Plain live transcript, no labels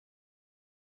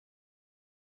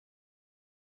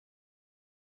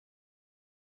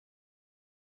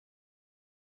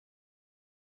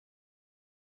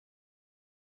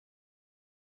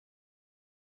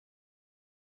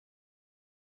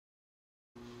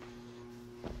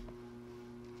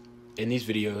In these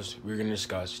videos, we're going to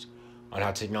discuss on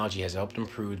how technology has helped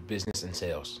improve business and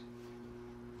sales.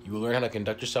 You will learn how to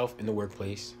conduct yourself in the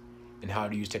workplace and how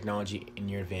to use technology in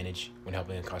your advantage when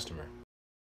helping a customer.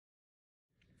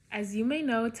 As you may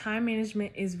know, time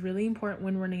management is really important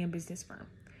when running a business firm.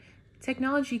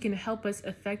 Technology can help us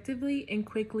effectively and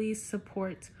quickly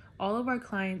support all of our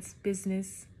clients'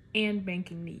 business and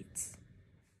banking needs.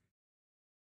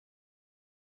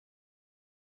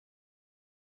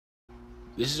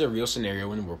 This is a real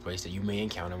scenario in the workplace that you may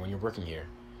encounter when you're working here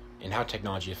and how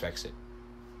technology affects it.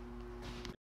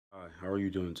 Hi, how are you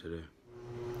doing today?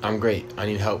 I'm great. I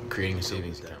need help creating a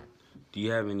savings account. Do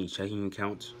you have any checking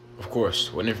accounts? Of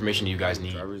course. What information do you guys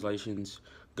need? Driver's license,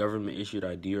 government issued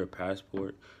ID or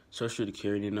passport, social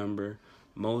security number,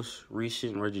 most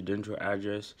recent residential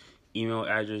address, email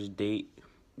address, date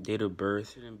of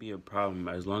birth. Shouldn't be a problem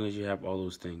as long as you have all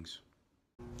those things.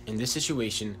 In this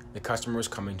situation, the customer is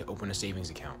coming to open a savings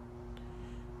account.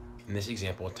 In this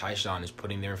example, Tyshawn is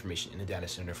putting their information in the data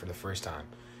center for the first time,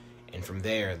 and from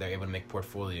there, they're able to make a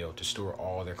portfolio to store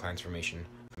all their clients' information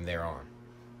from there on.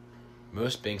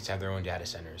 Most banks have their own data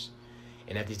centers,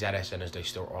 and at these data centers, they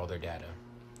store all their data,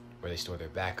 where they store their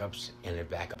backups and their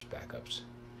backups.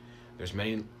 There's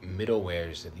many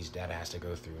middlewares that these data has to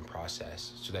go through and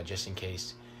process, so that just in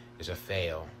case there's a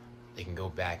fail, they can go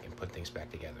back and put things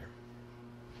back together.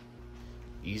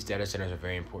 These data centers are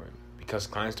very important because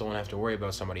clients don't have to worry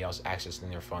about somebody else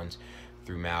accessing their funds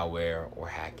through malware or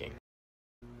hacking.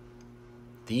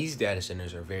 These data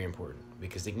centers are very important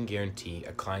because they can guarantee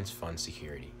a client's fund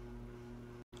security.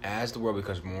 As the world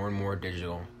becomes more and more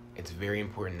digital, it's very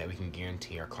important that we can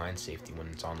guarantee our clients' safety when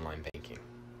it's online banking.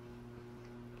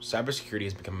 Cybersecurity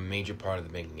has become a major part of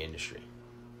the banking industry.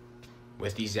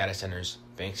 With these data centers,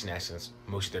 banks can access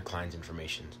most of their clients'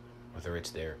 information, whether it's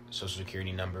their social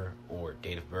security number or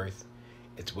date of birth.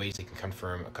 It's ways they can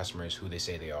confirm a customer is who they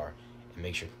say they are and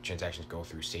make sure transactions go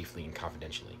through safely and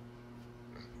confidentially.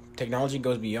 Technology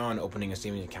goes beyond opening a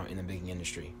savings account in the banking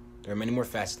industry. There are many more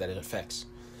facets that it affects,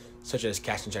 such as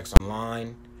cashing checks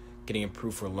online, getting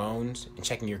approved for loans, and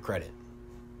checking your credit.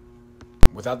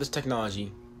 Without this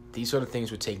technology, these sort of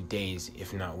things would take days,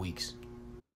 if not weeks.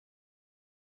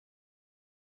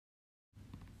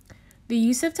 The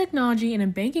use of technology in a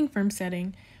banking firm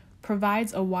setting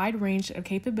provides a wide range of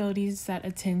capabilities that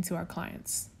attend to our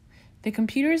clients. The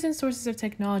computers and sources of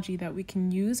technology that we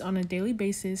can use on a daily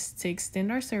basis to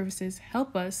extend our services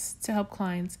help us to help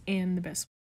clients in the best way.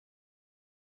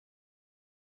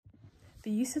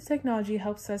 The use of technology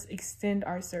helps us extend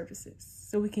our services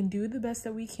so we can do the best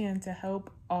that we can to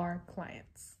help our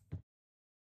clients.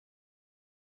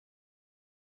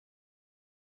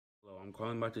 Hello, I'm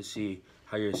calling back to see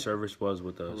how your service was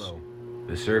with us. Hello.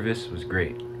 The service was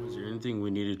great. Was there anything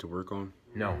we needed to work on?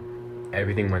 No,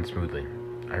 everything went smoothly.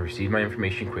 I received my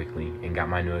information quickly and got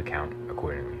my new account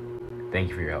accordingly. Thank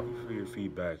you for your help. Thank you for your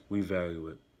feedback. We value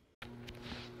it.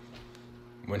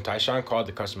 When Tyshawn called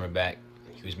the customer back,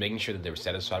 he was making sure that they were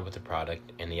satisfied with the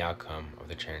product and the outcome of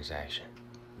the transaction.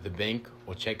 The bank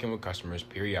will check in with customers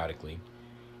periodically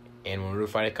and will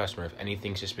notify the customer if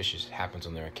anything suspicious happens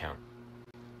on their account.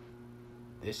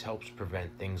 This helps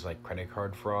prevent things like credit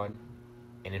card fraud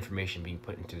and information being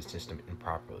put into the system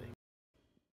improperly.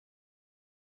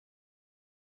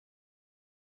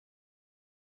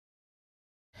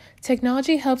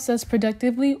 Technology helps us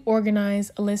productively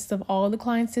organize a list of all the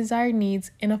client's desired needs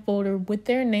in a folder with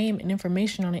their name and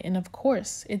information on it, and of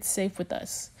course, it's safe with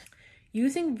us.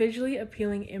 Using visually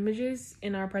appealing images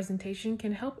in our presentation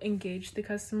can help engage the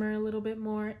customer a little bit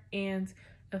more and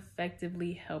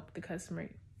effectively help the customer.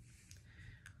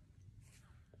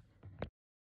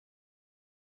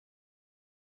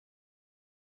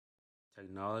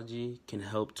 Technology can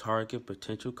help target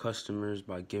potential customers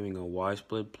by giving a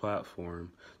widespread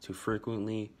platform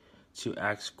to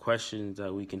ask questions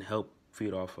that we can help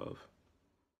feed off of.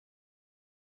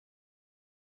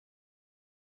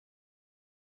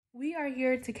 We are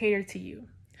here to cater to you,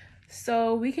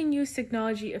 so we can use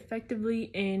technology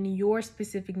effectively in your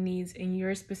specific needs and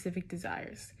your specific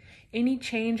desires. Any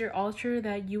change or alter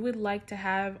that you would like to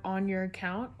have on your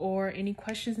account or any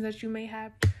questions that you may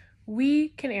have, we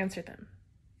can answer them.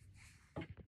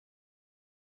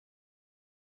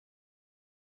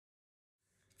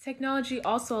 Technology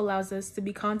also allows us to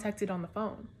be contacted on the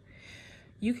phone.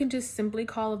 You can just simply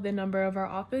call the number of our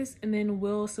office and then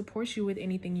we'll support you with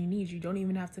anything you need. You don't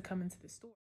even have to come into the store.